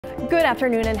Good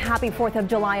afternoon and happy 4th of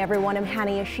July, everyone. I'm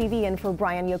Hannah Yashivi in for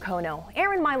Brian Yokono.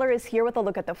 Aaron Myler is here with a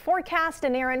look at the forecast.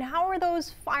 And Aaron, how are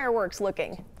those fireworks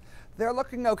looking? They're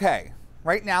looking okay.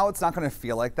 Right now, it's not going to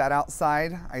feel like that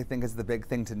outside, I think is the big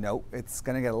thing to note. It's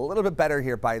going to get a little bit better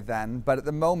here by then, but at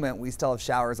the moment, we still have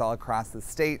showers all across the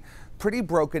state. Pretty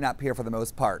broken up here for the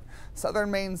most part.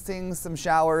 Southern Maine seeing some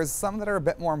showers, some that are a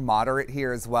bit more moderate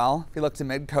here as well. If you look to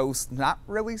mid-coast, not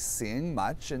really seeing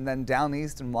much, and then down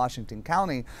east in Washington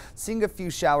County, seeing a few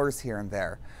showers here and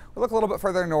there. We look a little bit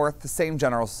further north, the same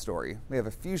general story. We have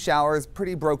a few showers,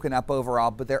 pretty broken up overall,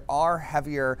 but there are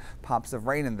heavier pops of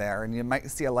rain in there, and you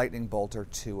might see a lightning bolt or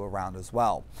two around as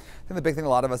well. I think the big thing a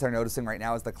lot of us are noticing right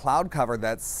now is the cloud cover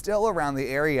that's still around the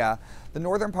area. The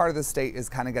northern part of the state is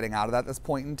kind of getting out of that at this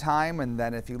point in time, and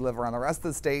then if you live around the rest of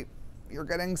the state, you're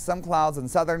getting some clouds in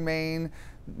southern Maine,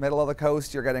 middle of the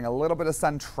coast. You're getting a little bit of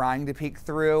sun trying to peek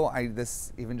through.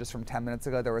 Even just from 10 minutes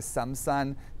ago, there was some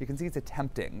sun. You can see it's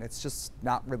attempting. It's just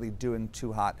not really doing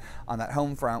too hot on that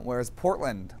home front, whereas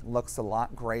Portland looks a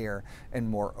lot grayer and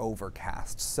more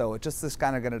overcast. So it just is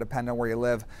kind of going to depend on where you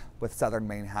live, with southern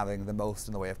Maine having the most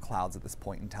in the way of clouds at this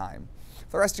point in time.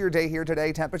 For the rest of your day here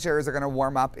today, temperatures are going to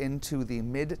warm up into the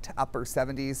mid to upper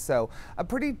 70s, so a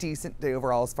pretty decent day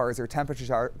overall as far as your temperatures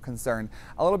are concerned.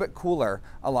 A little bit cooler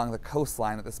along the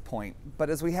coastline at this point. But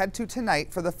as we head to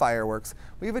tonight for the fireworks,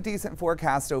 we have a decent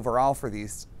forecast overall for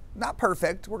these. Not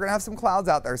perfect. We're going to have some clouds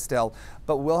out there still,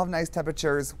 but we'll have nice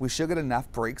temperatures. We should get enough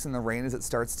breaks in the rain as it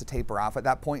starts to taper off at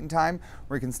that point in time,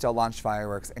 where you can still launch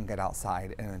fireworks and get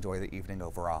outside and enjoy the evening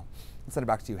overall. I'll send it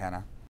back to you, Hannah.